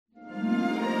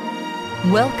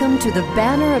Welcome to the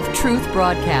Banner of Truth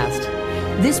broadcast.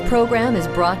 This program is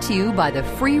brought to you by the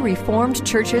Free Reformed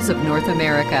Churches of North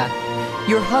America.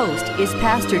 Your host is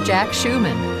Pastor Jack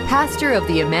Schumann, pastor of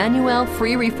the Emmanuel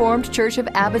Free Reformed Church of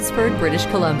Abbotsford, British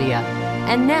Columbia.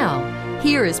 And now,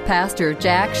 here is Pastor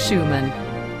Jack Schumann.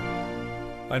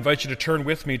 I invite you to turn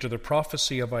with me to the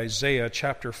prophecy of Isaiah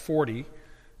chapter 40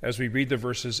 as we read the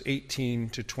verses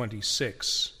 18 to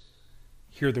 26.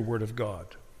 Hear the word of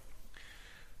God.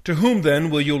 To whom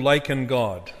then will you liken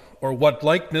God, or what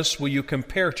likeness will you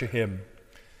compare to him?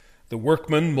 The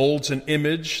workman molds an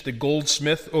image, the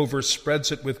goldsmith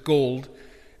overspreads it with gold,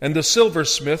 and the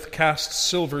silversmith casts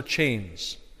silver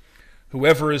chains.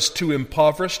 Whoever is too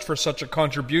impoverished for such a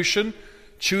contribution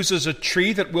chooses a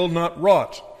tree that will not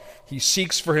rot. He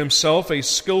seeks for himself a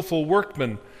skillful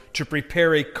workman to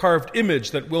prepare a carved image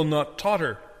that will not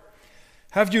totter.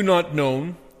 Have you not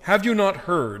known? Have you not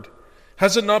heard?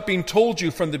 Has it not been told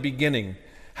you from the beginning?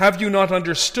 Have you not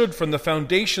understood from the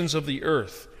foundations of the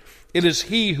earth? It is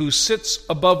he who sits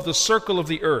above the circle of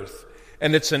the earth,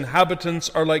 and its inhabitants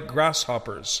are like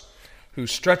grasshoppers, who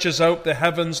stretches out the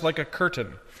heavens like a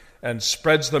curtain, and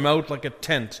spreads them out like a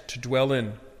tent to dwell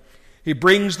in. He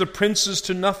brings the princes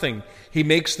to nothing. He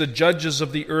makes the judges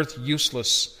of the earth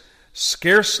useless.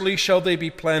 Scarcely shall they be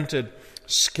planted,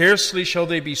 scarcely shall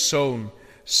they be sown.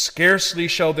 Scarcely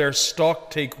shall their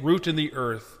stalk take root in the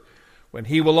earth, when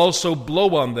he will also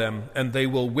blow on them, and they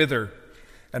will wither,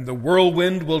 and the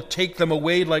whirlwind will take them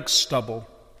away like stubble.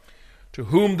 To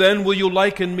whom then will you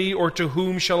liken me, or to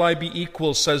whom shall I be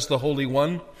equal, says the Holy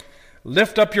One?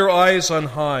 Lift up your eyes on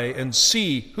high, and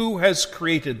see who has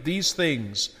created these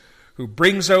things, who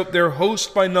brings out their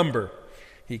host by number.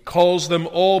 He calls them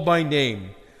all by name,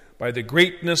 by the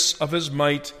greatness of his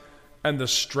might and the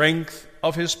strength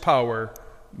of his power.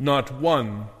 Not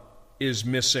one is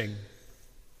missing.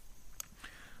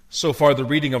 So far, the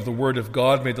reading of the Word of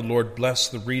God. May the Lord bless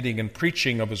the reading and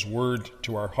preaching of His Word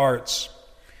to our hearts.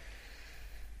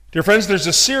 Dear friends, there's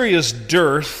a serious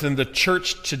dearth in the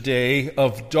church today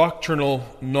of doctrinal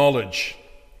knowledge.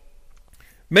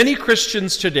 Many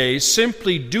Christians today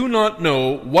simply do not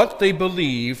know what they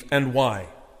believe and why.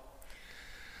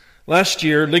 Last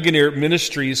year, Ligonier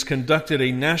Ministries conducted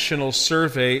a national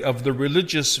survey of the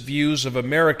religious views of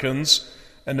Americans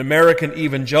and American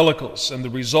evangelicals, and the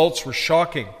results were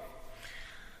shocking.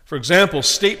 For example,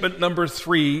 statement number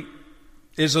 3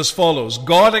 is as follows: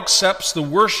 God accepts the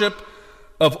worship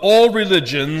of all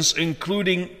religions,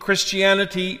 including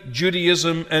Christianity,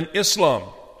 Judaism, and Islam.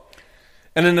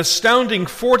 And an astounding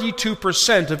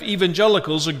 42% of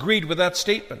evangelicals agreed with that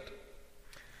statement.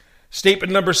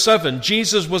 Statement number 7,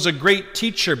 Jesus was a great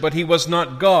teacher, but he was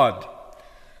not God.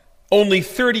 Only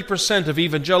 30% of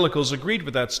evangelicals agreed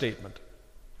with that statement.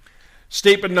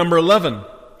 Statement number 11,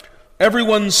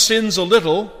 everyone sins a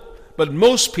little, but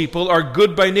most people are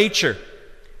good by nature.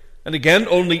 And again,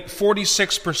 only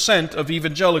 46% of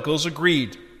evangelicals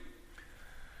agreed.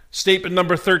 Statement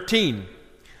number 13,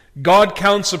 God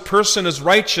counts a person as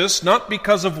righteous not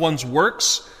because of one's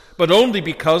works, but only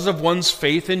because of one's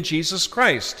faith in Jesus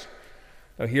Christ.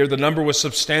 Now here the number was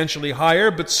substantially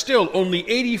higher, but still only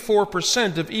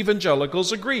 84% of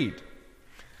evangelicals agreed.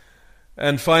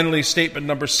 And finally, statement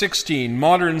number 16,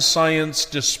 modern science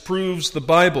disproves the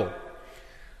Bible.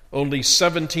 Only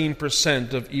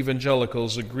 17% of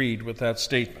evangelicals agreed with that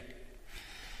statement.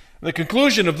 The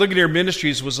conclusion of Ligonier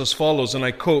Ministries was as follows, and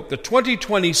I quote, the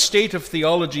 2020 State of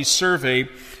Theology Survey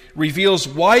reveals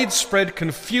widespread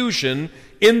confusion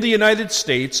in the United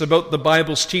States about the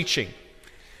Bible's teaching.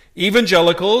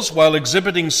 Evangelicals, while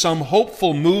exhibiting some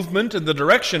hopeful movement in the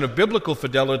direction of biblical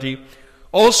fidelity,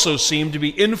 also seem to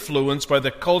be influenced by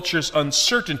the culture's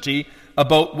uncertainty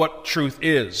about what truth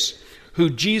is, who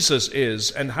Jesus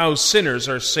is, and how sinners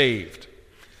are saved.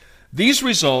 These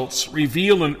results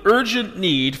reveal an urgent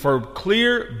need for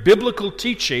clear biblical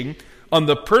teaching on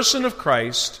the person of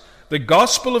Christ, the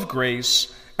gospel of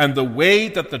grace, and the way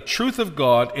that the truth of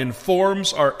God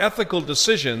informs our ethical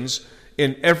decisions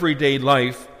in everyday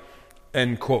life.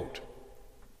 End quote.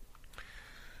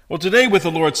 Well, today, with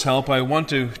the Lord's help, I want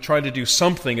to try to do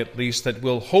something at least that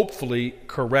will hopefully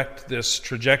correct this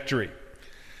trajectory.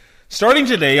 Starting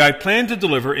today, I plan to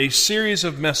deliver a series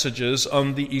of messages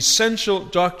on the essential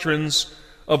doctrines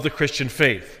of the Christian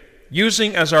faith,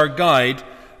 using as our guide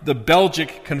the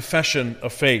Belgic Confession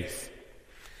of Faith.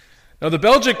 Now, the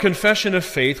Belgic Confession of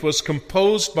Faith was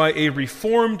composed by a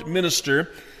Reformed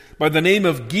minister by the name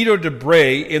of Guido de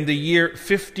Brès in the year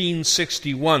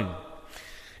 1561.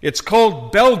 It's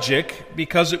called Belgic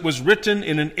because it was written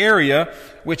in an area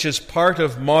which is part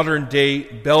of modern-day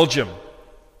Belgium.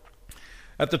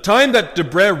 At the time that de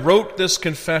Brès wrote this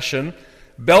confession,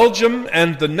 Belgium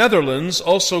and the Netherlands,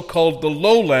 also called the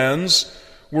Lowlands,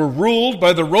 were ruled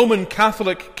by the Roman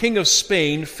Catholic King of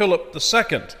Spain, Philip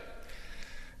II.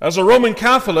 As a Roman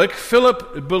Catholic,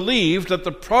 Philip believed that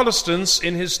the Protestants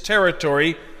in his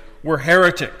territory were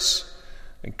heretics,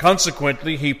 and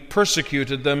consequently he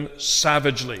persecuted them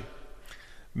savagely.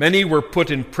 Many were put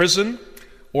in prison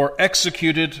or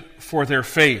executed for their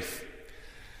faith.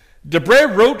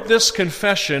 Debray wrote this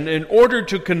confession in order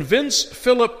to convince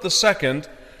Philip II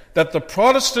that the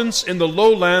Protestants in the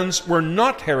Lowlands were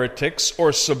not heretics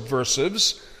or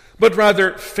subversives, but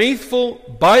rather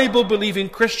faithful, Bible-believing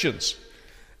Christians,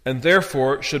 and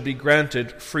therefore should be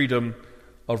granted freedom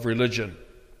of religion.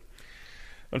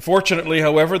 Unfortunately,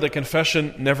 however, the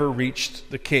confession never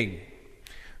reached the king.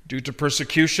 Due to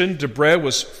persecution, Debray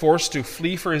was forced to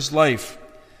flee for his life,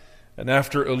 and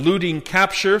after eluding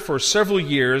capture for several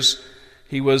years,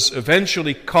 he was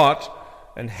eventually caught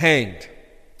and hanged,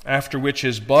 after which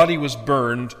his body was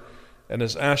burned and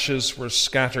his ashes were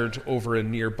scattered over a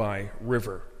nearby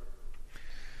river.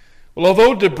 Well,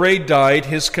 although Debray died,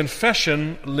 his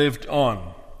confession lived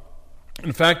on.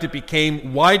 In fact, it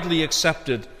became widely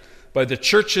accepted by the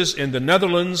churches in the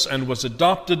Netherlands and was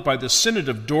adopted by the Synod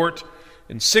of Dort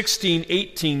in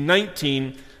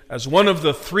 1618-19 as one of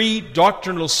the three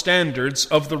doctrinal standards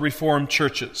of the Reformed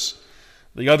churches,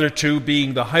 the other two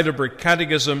being the Heidelberg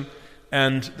Catechism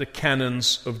and the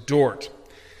Canons of Dort.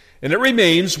 And it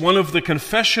remains one of the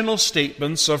confessional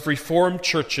statements of Reformed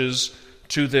churches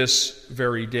to this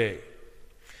very day.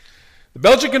 The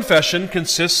Belgian Confession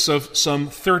consists of some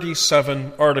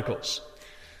 37 articles.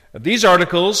 These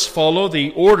articles follow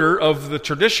the order of the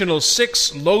traditional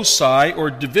 6 loci or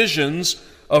divisions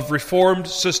of Reformed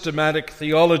systematic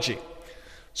theology.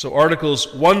 So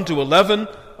Articles 1 to 11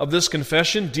 of this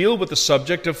confession deal with the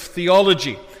subject of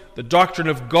theology, the doctrine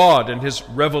of God and His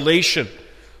revelation.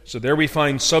 So there we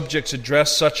find subjects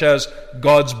addressed such as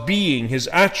God's being, His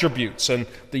attributes, and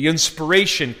the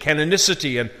inspiration,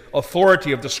 canonicity, and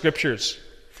authority of the Scriptures.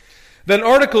 Then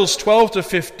Articles 12 to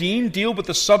 15 deal with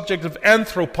the subject of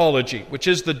anthropology, which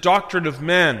is the doctrine of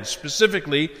man,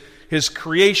 specifically his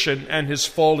creation and his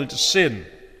fall into sin.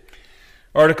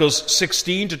 Articles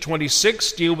 16 to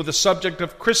 26 deal with the subject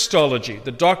of Christology,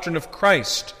 the doctrine of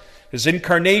Christ, His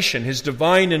incarnation, His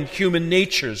divine and human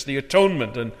natures, the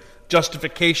atonement and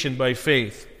justification by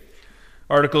faith.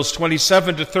 Articles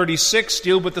 27 to 36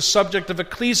 deal with the subject of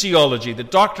ecclesiology, the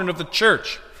doctrine of the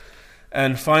church.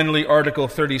 And finally, Article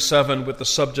 37 with the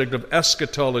subject of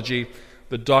eschatology,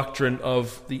 the doctrine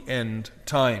of the end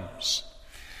times.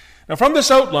 Now, from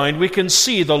this outline, we can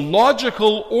see the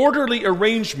logical, orderly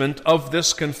arrangement of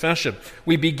this confession.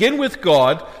 We begin with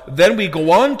God, then we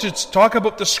go on to talk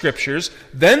about the Scriptures,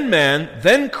 then man,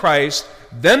 then Christ,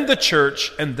 then the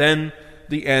church, and then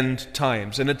the end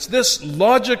times. And it's this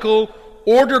logical,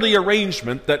 orderly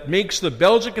arrangement that makes the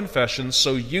Belgian Confession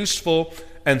so useful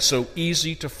and so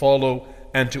easy to follow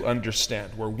and to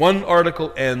understand. Where one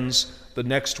article ends, the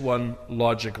next one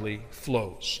logically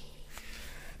flows.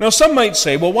 Now, some might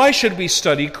say, well, why should we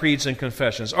study creeds and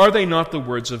confessions? Are they not the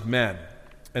words of men?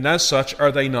 And as such,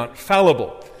 are they not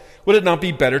fallible? Would it not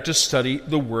be better to study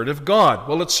the Word of God?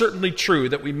 Well, it's certainly true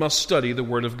that we must study the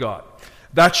Word of God.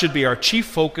 That should be our chief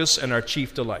focus and our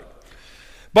chief delight.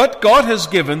 But God has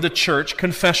given the church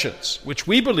confessions, which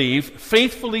we believe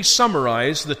faithfully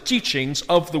summarize the teachings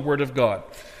of the Word of God.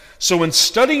 So in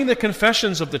studying the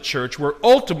confessions of the church, we're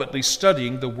ultimately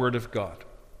studying the Word of God.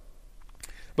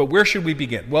 But where should we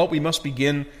begin? Well, we must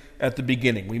begin at the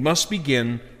beginning. We must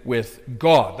begin with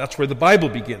God. That's where the Bible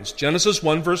begins. Genesis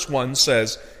 1 verse 1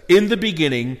 says, "In the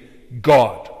beginning,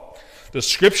 God." The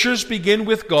Scriptures begin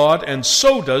with God, and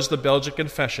so does the Belgian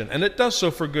Confession, and it does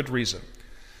so for good reason.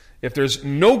 If there's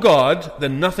no God,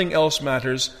 then nothing else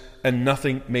matters, and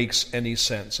nothing makes any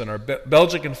sense. And our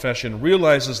Belgian Confession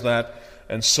realizes that,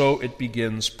 and so it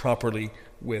begins properly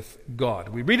with God.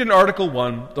 We read in Article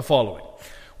 1 the following: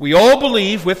 "We all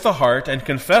believe with the heart and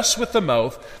confess with the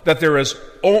mouth that there is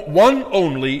one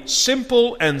only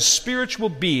simple and spiritual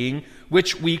being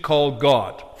which we call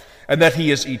God, and that He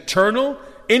is eternal,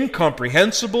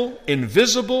 incomprehensible,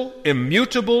 invisible,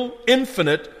 immutable,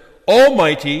 infinite,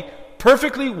 almighty,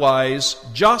 perfectly wise,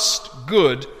 just,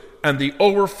 good, and the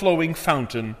overflowing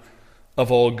fountain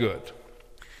of all good."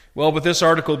 Well, with this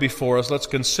article before us, let's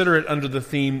consider it under the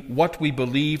theme, What We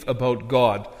Believe About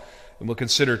God. And we'll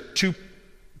consider 2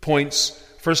 points.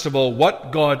 First of all,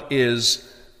 what God is,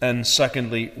 and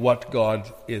secondly, what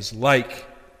God is like.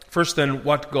 First then,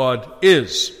 what God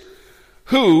is.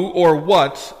 Who or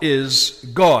what is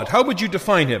God? How would you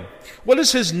define Him? What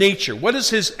is His nature? What is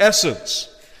His essence?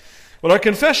 Well, our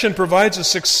confession provides a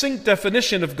succinct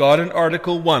definition of God in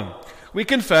Article 1. We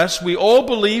confess, we all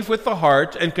believe with the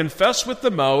heart and confess with the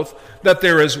mouth that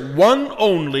there is one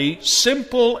only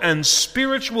simple and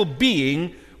spiritual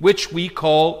being which we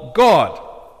call God.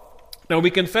 Now, we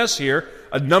confess here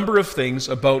a number of things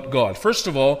about God. First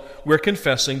of all, we're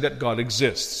confessing that God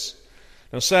exists.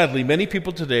 Now, sadly, many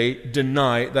people today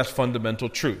deny that fundamental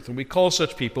truth, and we call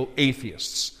such people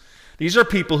atheists. These are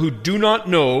people who do not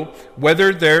know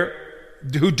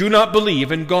who do not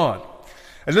believe in God.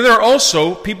 And then there are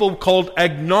also people called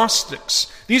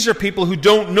agnostics. These are people who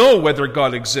don't know whether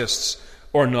God exists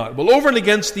or not. Well, over and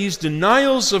against these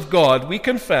denials of God, we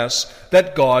confess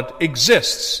that God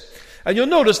exists. And you'll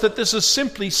notice that this is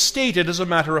simply stated as a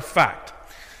matter of fact.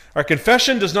 Our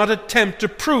confession does not attempt to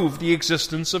prove the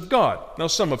existence of God. Now,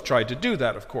 some have tried to do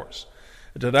that, of course.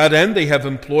 And to that end, they have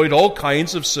employed all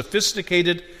kinds of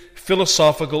sophisticated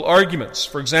philosophical arguments.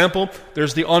 For example,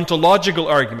 there's the ontological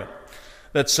argument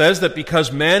that says that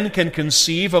because man can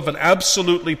conceive of an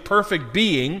absolutely perfect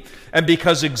being, and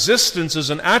because existence is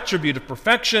an attribute of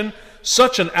perfection,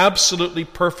 such an absolutely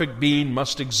perfect being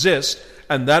must exist,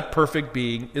 and that perfect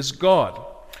being is God.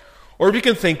 Or we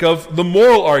can think of the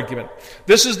moral argument.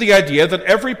 This is the idea that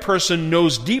every person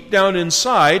knows deep down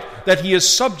inside that he is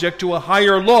subject to a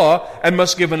higher law and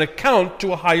must give an account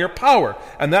to a higher power,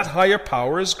 and that higher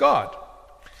power is God.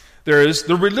 There is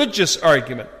the religious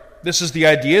argument. This is the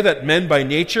idea that men by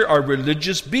nature are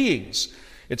religious beings.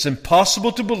 It's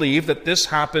impossible to believe that this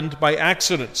happened by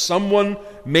accident. Someone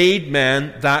made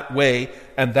man that way,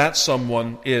 and that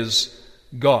someone is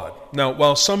God. Now,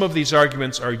 while some of these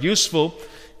arguments are useful,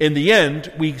 in the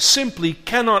end, we simply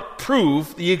cannot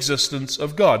prove the existence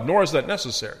of God, nor is that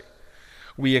necessary.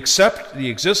 We accept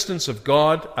the existence of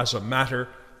God as a matter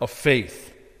of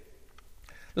faith.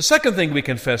 The second thing we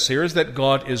confess here is that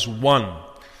God is one.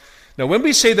 Now, when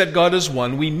we say that God is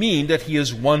one, we mean that he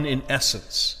is one in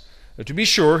essence. Now, to be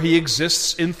sure, he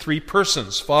exists in three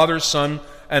persons, Father, Son,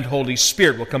 and Holy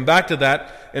Spirit. We'll come back to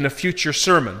that in a future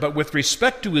sermon. But with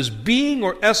respect to his being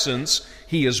or essence,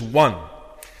 he is one.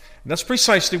 And that's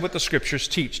precisely what the Scriptures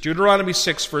teach. Deuteronomy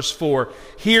 6, verse 4,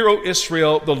 "Hear, O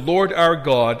Israel, the Lord our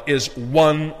God is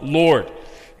one Lord."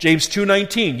 James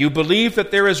 2:19, "You believe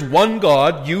that there is one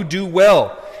God, you do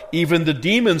well. Even the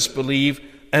demons believe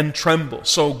and tremble."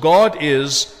 So God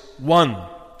is one.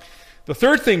 The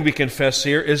third thing we confess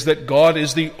here is that God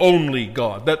is the only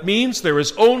God. That means there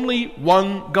is only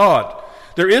one God.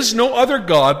 There is no other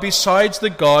God besides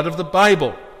the God of the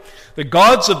Bible. The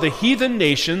gods of the heathen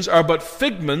nations are but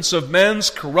figments of man's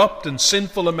corrupt and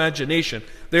sinful imagination.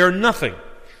 They are nothing.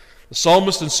 The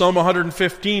psalmist in Psalm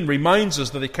 115 reminds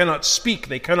us that they cannot speak,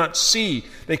 they cannot see,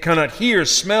 they cannot hear,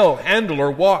 smell, handle,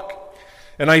 or walk.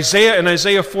 And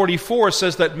Isaiah 44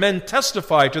 says that men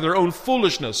testify to their own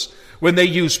foolishness when they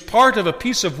use part of a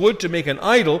piece of wood to make an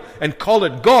idol and call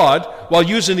it God, while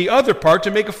using the other part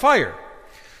to make a fire.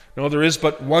 No, there is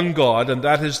but one God, and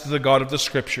that is the God of the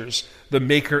Scriptures, the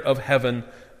maker of heaven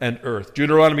and earth.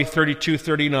 Deuteronomy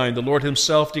 32:39, the Lord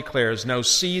himself declares, "Now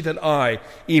see that I,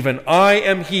 even I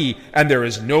am he, and there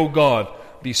is no God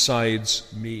besides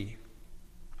me."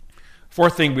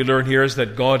 Fourth thing we learn here is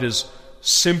that God is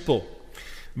simple.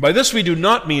 By this we do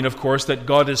not mean, of course, that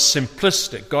God is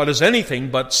simplistic. God is anything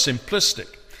but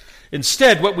simplistic.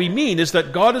 Instead, what we mean is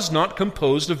that God is not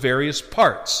composed of various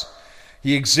parts.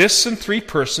 He exists in three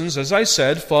persons, as I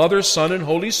said, Father, Son, and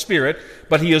Holy Spirit,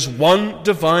 but he is one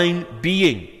divine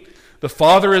being. The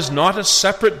Father is not a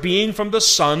separate being from the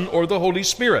Son or the Holy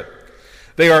Spirit.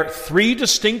 They are three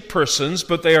distinct persons,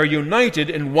 but they are united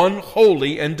in one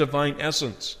holy and divine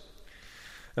essence.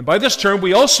 And by this term,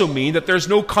 we also mean that there's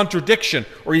no contradiction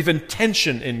or even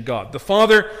tension in God. The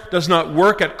Father does not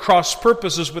work at cross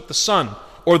purposes with the Son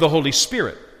or the Holy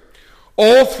Spirit.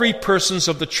 All three persons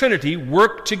of the Trinity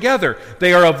work together.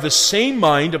 They are of the same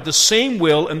mind, of the same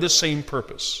will, and the same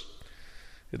purpose.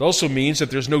 It also means that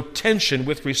there's no tension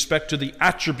with respect to the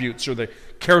attributes or the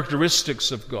characteristics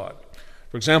of God.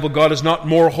 For example, God is not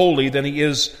more holy than he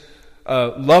is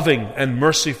loving and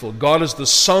merciful. God is the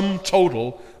sum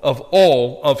total of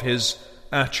all of his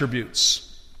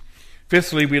attributes.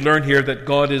 Fifthly, we learn here that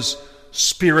God is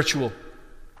spiritual.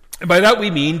 And by that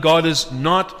we mean God is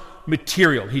not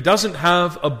material. He doesn't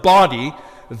have a body,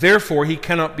 therefore he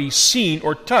cannot be seen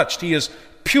or touched. He is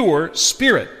pure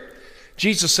spirit.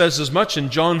 Jesus says as much in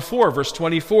John 4, verse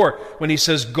 24, when he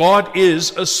says, God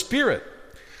is a spirit.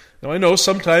 Now I know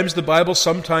sometimes the Bible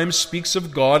sometimes speaks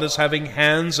of God as having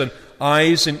hands and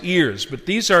eyes and ears, but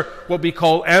these are what we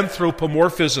call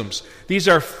anthropomorphisms. These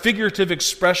are figurative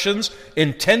expressions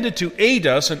intended to aid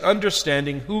us in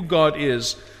understanding who God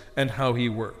is and how he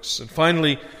works. And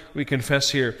finally, we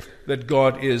confess here that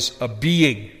God is a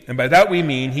being. And by that we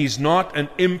mean he's not an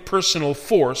impersonal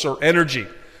force or energy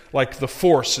like the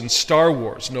Force in Star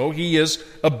Wars. No, he is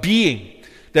a being.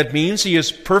 That means he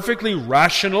is perfectly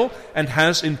rational and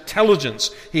has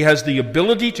intelligence. He has the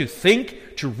ability to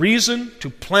think, to reason, to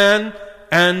plan,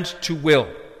 and to will.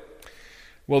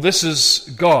 Well, this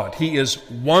is God. He is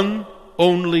one,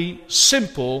 only,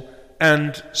 simple,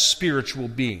 and spiritual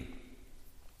being.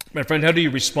 My friend, how do you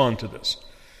respond to this?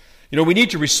 We need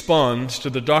to respond to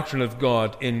the doctrine of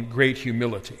God in great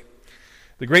humility.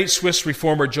 The great Swiss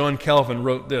reformer John Calvin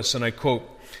wrote this, and I quote,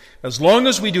 "As long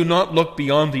as we do not look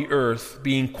beyond the earth,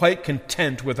 being quite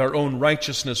content with our own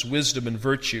righteousness, wisdom, and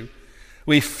virtue,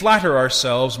 we flatter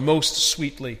ourselves most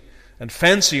sweetly and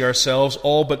fancy ourselves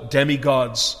all but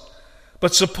demigods.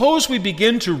 But suppose we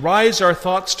begin to rise our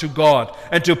thoughts to God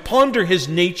and to ponder his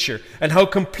nature and how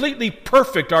completely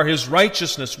perfect are his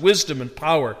righteousness, wisdom, and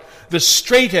power, the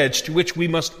straight edge to which we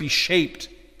must be shaped.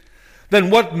 Then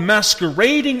what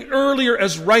masquerading earlier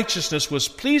as righteousness was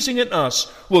pleasing in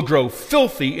us will grow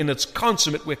filthy in its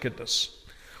consummate wickedness.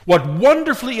 What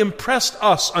wonderfully impressed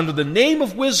us under the name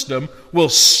of wisdom will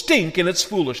stink in its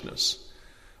foolishness.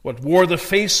 What wore the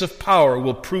face of power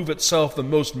will prove itself the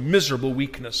most miserable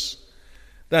weakness.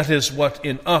 That is, what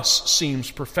in us seems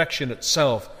perfection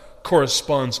itself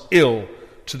corresponds ill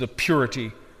to the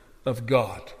purity of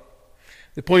God."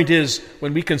 The point is,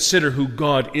 when we consider who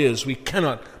God is, we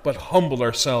cannot but humble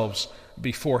ourselves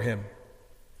before him.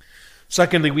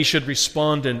 Secondly, we should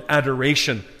respond in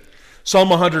adoration. Psalm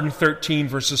 113,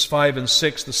 verses 5 and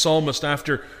 6, the psalmist,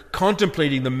 after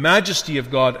contemplating the majesty of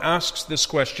God, asks this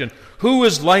question: "Who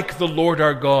is like the Lord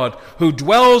our God, who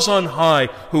dwells on high,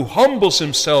 who humbles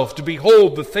himself to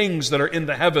behold the things that are in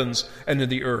the heavens and in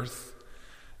the earth?"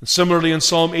 And similarly, in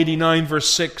Psalm 89, verse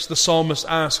 6, the psalmist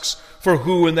asks, "For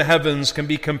who in the heavens can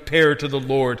be compared to the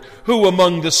Lord? Who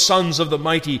among the sons of the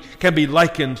mighty can be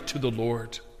likened to the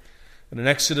Lord?" And in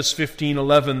Exodus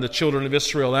 15:11, the children of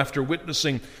Israel, after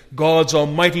witnessing God's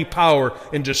almighty power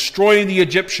in destroying the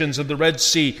Egyptians in the Red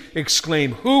Sea,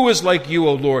 exclaim, "Who is like you,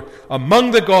 O Lord,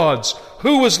 among the gods?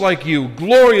 Who is like you,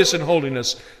 glorious in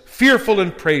holiness, fearful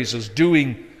in praises,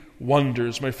 doing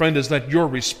wonders?" My friend, is that your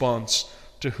response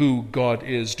to who God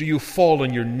is? Do you fall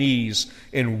on your knees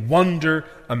in wonder,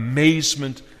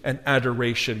 amazement, and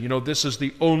adoration? This is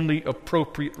the only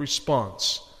appropriate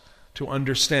response to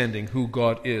understanding who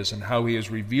God is and how he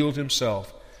has revealed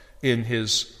himself in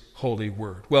his holy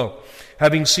word. Well,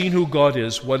 having seen who God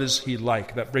is, what is he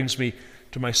like? That brings me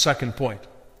to my second point.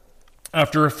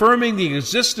 After affirming the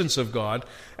existence of God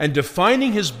and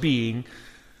defining his being,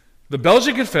 the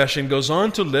Belgian Confession goes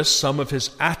on to list some of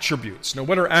his attributes. Now,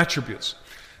 what are attributes?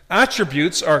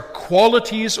 Attributes are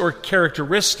qualities or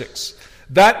characteristics,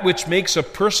 that which makes a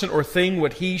person or thing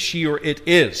what he, she, or it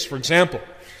is. For example,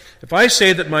 if I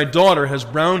say that my daughter has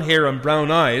brown hair and brown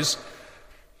eyes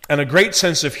and a great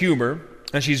sense of humor,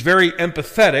 and she's very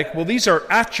empathetic, well, these are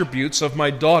attributes of my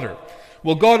daughter.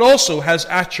 Well, God also has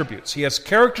attributes. He has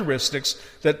characteristics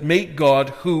that make God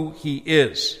who he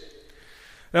is.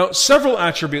 Now, several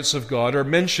attributes of God are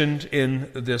mentioned in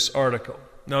this article.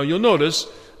 Now, you'll notice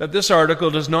that this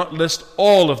article does not list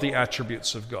all of the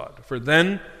attributes of God, for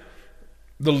then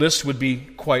the list would be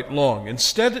quite long.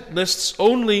 Instead, it lists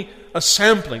only a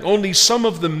sampling, only some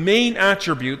of the main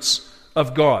attributes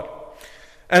of God.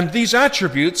 And these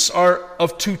attributes are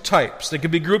of two types. They can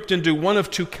be grouped into one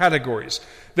of two categories.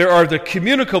 There are the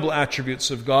communicable attributes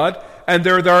of God, and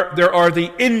there are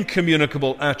the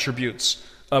incommunicable attributes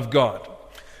of God.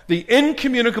 The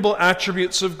incommunicable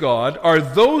attributes of God are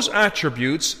those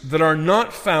attributes that are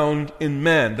not found in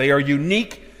man. They are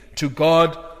unique to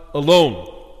God alone.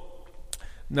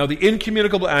 Now, the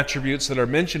incommunicable attributes that are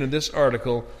mentioned in this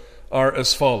article are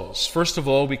as follows. First of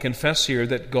all, we confess here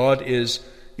that God is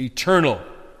eternal.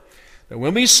 Now,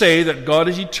 when we say that God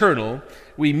is eternal,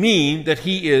 we mean that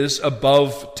he is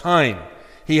above time.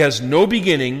 He has no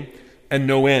beginning and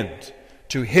no end.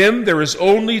 To him there is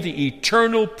only the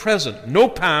eternal present, no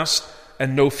past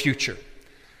and no future.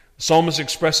 The psalmist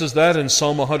expresses that in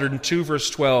Psalm 102, verse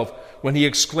 12, when he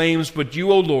exclaims, "But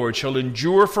you, O Lord, shall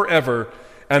endure forever,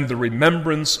 and the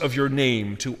remembrance of your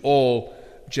name to all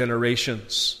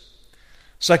generations."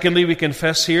 Secondly, we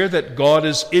confess here that God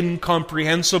is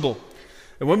incomprehensible.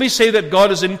 And when we say that God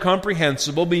is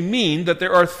incomprehensible, we mean that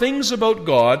there are things about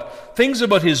God, things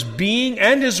about his being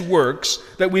and his works,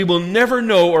 that we will never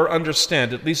know or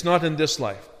understand, at least not in this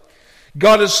life.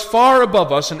 God is far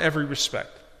above us in every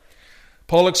respect.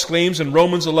 Paul exclaims in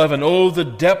Romans 11, "Oh, the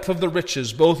depth of the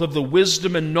riches, both of the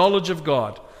wisdom and knowledge of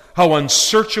God! How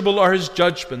unsearchable are his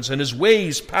judgments, and his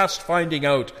ways past finding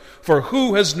out. For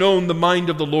who has known the mind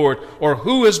of the Lord, or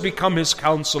who has become his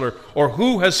counselor, or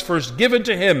who has first given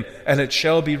to him, and it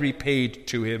shall be repaid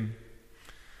to him?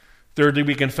 Thirdly,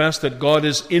 we confess that God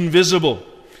is invisible.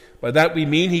 By that we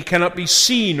mean he cannot be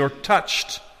seen or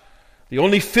touched. The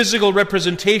only physical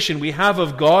representation we have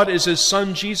of God is his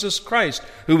Son, Jesus Christ,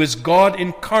 who is God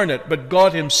incarnate, but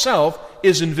God himself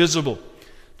is invisible.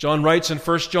 John writes in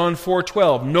 1 John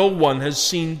 4:12, no one has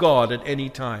seen God at any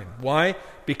time. Why?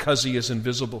 Because he is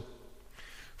invisible.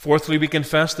 Fourthly, we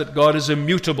confess that God is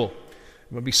immutable.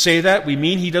 When we say that, we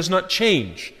mean he does not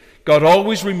change. God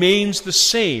always remains the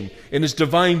same in his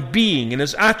divine being, in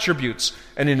his attributes,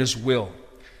 and in his will.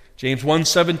 James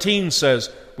 1:17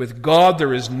 says, with God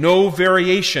there is no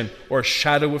variation or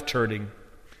shadow of turning.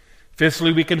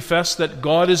 Fifthly, we confess that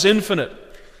God is infinite.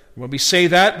 When we say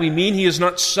that, we mean he is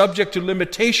not subject to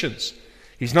limitations.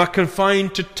 He's not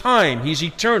confined to time. He's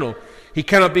eternal. He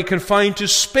cannot be confined to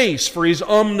space, for he's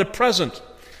omnipresent.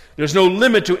 There's no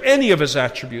limit to any of his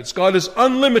attributes. God is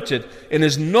unlimited in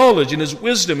his knowledge, in his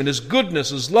wisdom, in his goodness,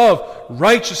 his love,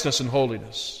 righteousness, and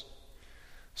holiness.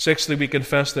 Sixthly, we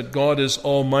confess that God is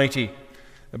almighty.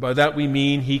 And by that we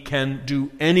mean he can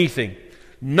do anything.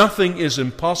 Nothing is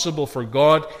impossible for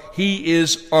God. He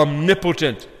is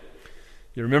omnipotent.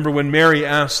 You remember when Mary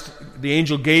asked the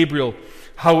angel Gabriel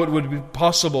how it would be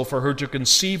possible for her to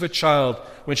conceive a child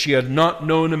when she had not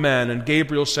known a man, and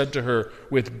Gabriel said to her,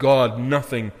 with God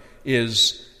nothing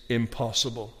is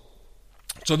impossible.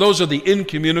 So those are the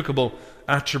incommunicable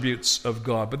attributes of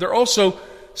God. But there are also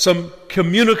some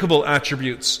communicable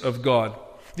attributes of God.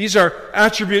 These are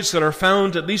attributes that are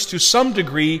found, at least to some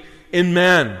degree, in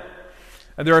man.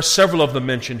 And there are several of them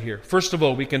mentioned here. First of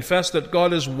all, we confess that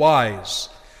God is wise.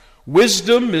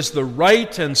 Wisdom is the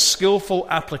right and skillful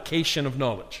application of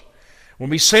knowledge. When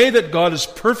we say that God is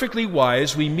perfectly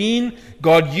wise, we mean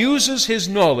God uses his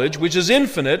knowledge, which is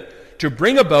infinite, to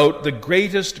bring about the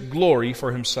greatest glory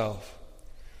for himself.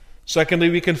 Secondly,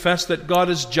 we confess that God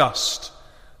is just.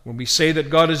 When we say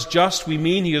that God is just, we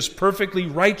mean he is perfectly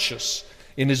righteous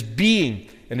in his being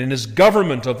and in his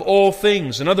government of all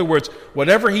things. In other words,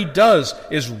 whatever he does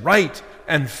is right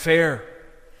and fair.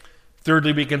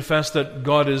 Thirdly, we confess that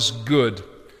God is good.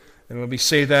 And when we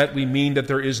say that, we mean that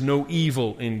there is no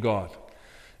evil in God.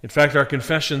 In fact, our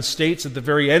confession states at the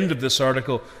very end of this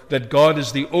article that God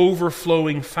is the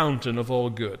overflowing fountain of all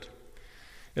good.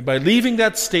 And by leaving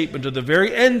that statement at the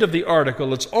very end of the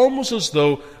article, it's almost as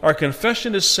though our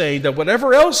confession is saying that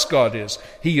whatever else God is,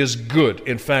 he is good.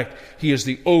 In fact, he is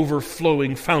the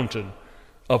overflowing fountain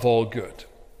of all good.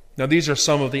 Now, these are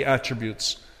some of the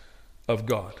attributes of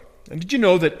God. And did you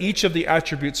know that each of the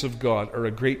attributes of God are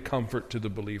a great comfort to the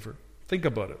believer? Think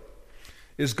about it.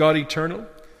 Is God eternal?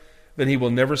 Then he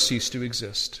will never cease to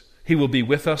exist. He will be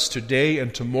with us today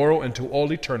and tomorrow and to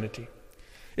all eternity.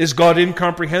 Is God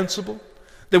incomprehensible?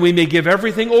 Then we may give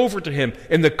everything over to him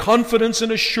in the confidence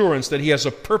and assurance that he has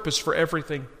a purpose for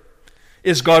everything.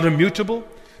 Is God immutable?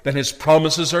 Then his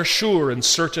promises are sure and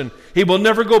certain. He will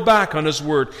never go back on his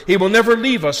word. He will never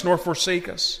leave us nor forsake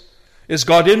us. Is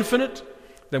God infinite?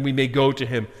 Then we may go to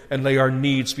him and lay our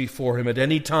needs before him at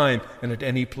any time and at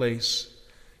any place.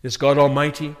 Is God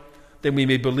almighty? Then we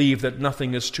may believe that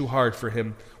nothing is too hard for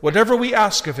him. Whatever we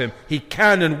ask of him, he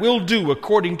can and will do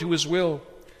according to his will.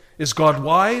 Is God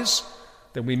wise?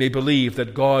 Then we may believe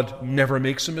that God never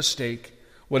makes a mistake.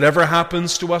 Whatever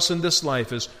happens to us in this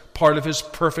life is part of his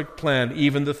perfect plan,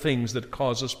 even the things that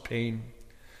cause us pain.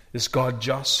 Is God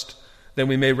just? Then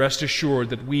we may rest assured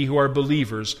that we who are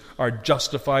believers are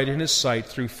justified in his sight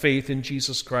through faith in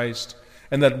Jesus Christ,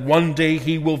 and that one day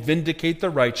he will vindicate the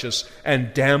righteous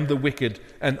and damn the wicked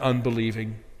and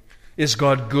unbelieving. Is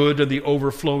God good and the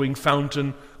overflowing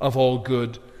fountain of all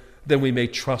good? Then we may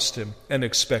trust him and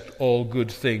expect all good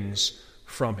things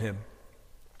from him.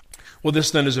 Well,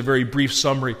 this then is a very brief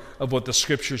summary of what the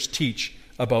Scriptures teach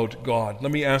about God.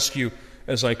 Let me ask you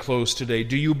as I close today,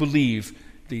 do you believe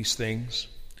these things?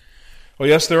 Oh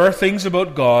yes, there are things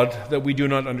about God that we do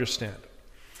not understand.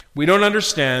 We don't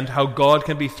understand how God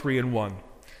can be three in one.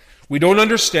 We don't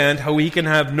understand how he can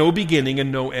have no beginning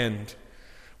and no end.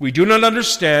 We do not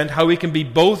understand how he can be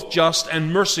both just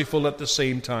and merciful at the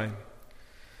same time.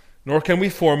 Nor can we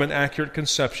form an accurate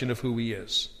conception of who he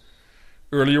is.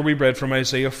 Earlier we read from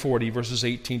Isaiah 40, verses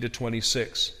 18 to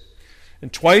 26.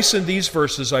 And twice in these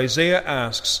verses Isaiah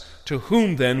asks, to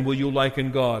whom then will you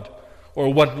liken God?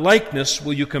 Or what likeness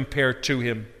will you compare to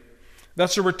him?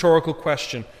 That's a rhetorical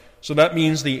question. So that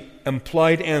means the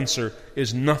implied answer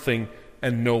is nothing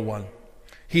and no one.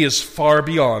 He is far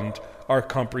beyond our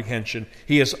comprehension.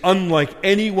 He is unlike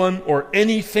anyone or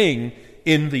anything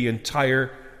in the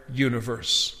entire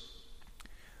universe.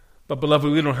 But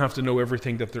beloved, we don't have to know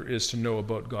everything that there is to know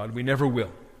about God. We never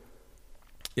will.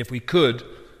 If we could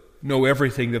know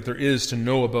everything that there is to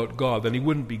know about God, then he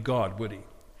wouldn't be God, would he?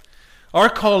 Our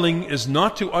calling is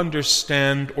not to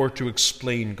understand or to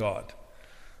explain God,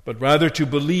 but rather to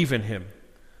believe in him,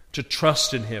 to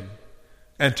trust in him,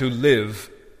 and to live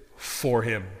for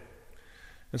him.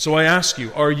 And so I ask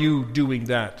you, are you doing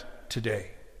that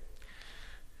today?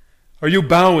 Are you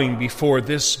bowing before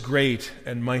this great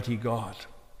and mighty God?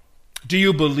 Do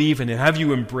you believe in him? Have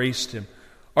you embraced him?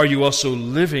 Are you also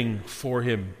living for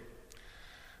him?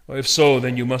 Well, if so,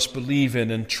 then you must believe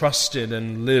in and trust in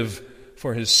and live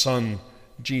for his Son,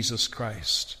 Jesus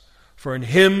Christ. For in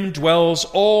him dwells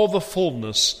all the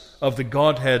fullness of the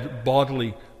Godhead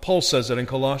bodily. Paul says that in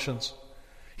Colossians.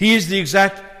 He is the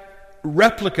exact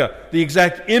replica, the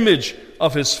exact image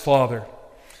of his Father.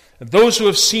 And those who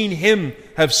have seen him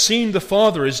have seen the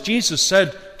Father, as Jesus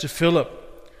said to Philip.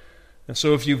 And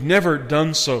so if you've never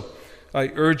done so,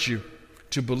 I urge you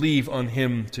to believe on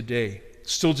him today.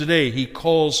 Still today, he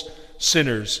calls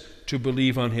sinners to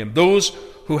believe on him. Those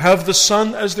who have the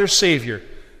Son as their Savior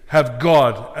have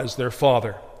God as their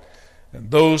Father.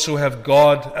 And those who have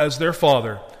God as their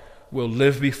Father will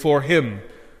live before him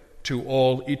to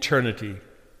all eternity.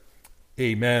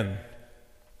 Amen.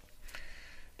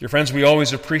 Dear friends, we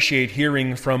always appreciate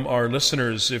hearing from our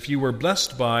listeners. If you were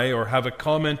blessed by or have a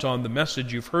comment on the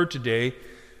message you've heard today,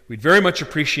 we'd very much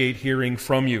appreciate hearing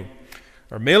from you.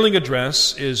 Our mailing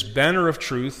address is Banner of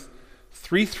Truth,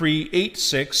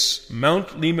 3386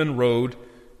 Mount Lehman Road,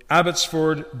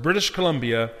 Abbotsford, British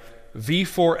Columbia,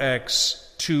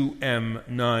 V4X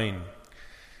 2M9.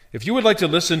 If you would like to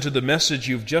listen to the message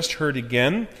you've just heard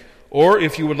again, or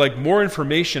if you would like more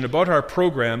information about our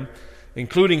program,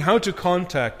 including how to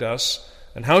contact us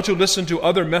and how to listen to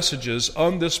other messages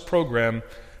on this program,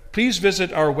 please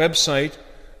visit our website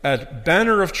at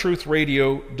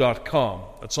banneroftruthradio.com.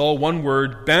 That's all one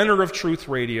word,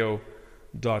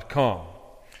 banneroftruthradio.com.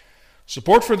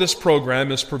 Support for this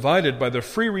program is provided by the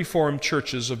Free Reformed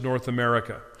Churches of North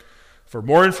America. For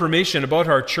more information about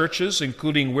our churches,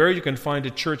 including where you can find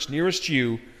a church nearest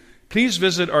you, please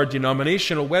visit our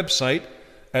denominational website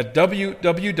at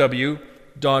www.frcna.org.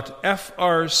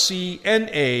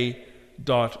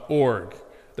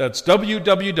 That's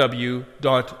www.frcna.org.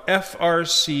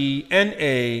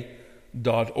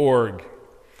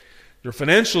 Your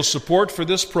financial support for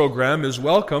this program is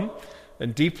welcome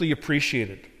and deeply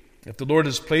appreciated. If the Lord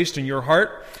has placed in your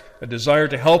heart a desire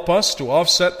to help us to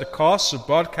offset the costs of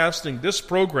broadcasting this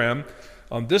program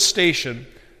on this station,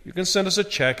 you can send us a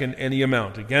check in any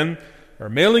amount. Again, our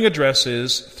mailing address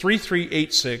is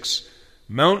 3386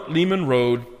 Mount Lehman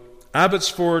Road,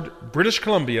 Abbotsford, British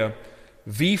Columbia,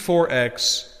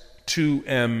 V4X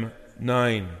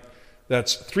 2M9.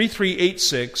 That's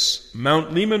 3386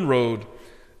 Mount Lehman Road,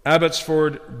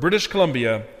 Abbotsford, British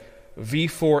Columbia,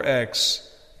 V4X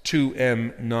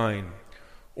 2M9.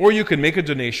 Or you can make a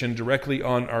donation directly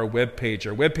on our webpage.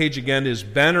 Our webpage again is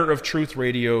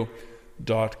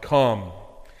banneroftruthradio.com.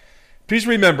 Please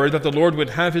remember that the Lord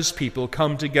would have his people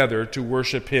come together to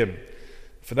worship him.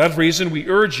 For that reason, we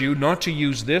urge you not to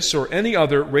use this or any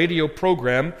other radio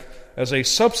program as a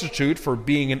substitute for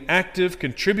being an active,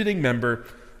 contributing member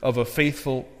of a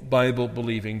faithful,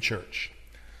 Bible-believing church.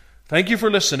 Thank you for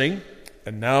listening,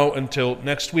 and now until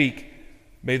next week,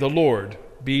 may the Lord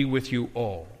be with you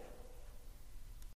all.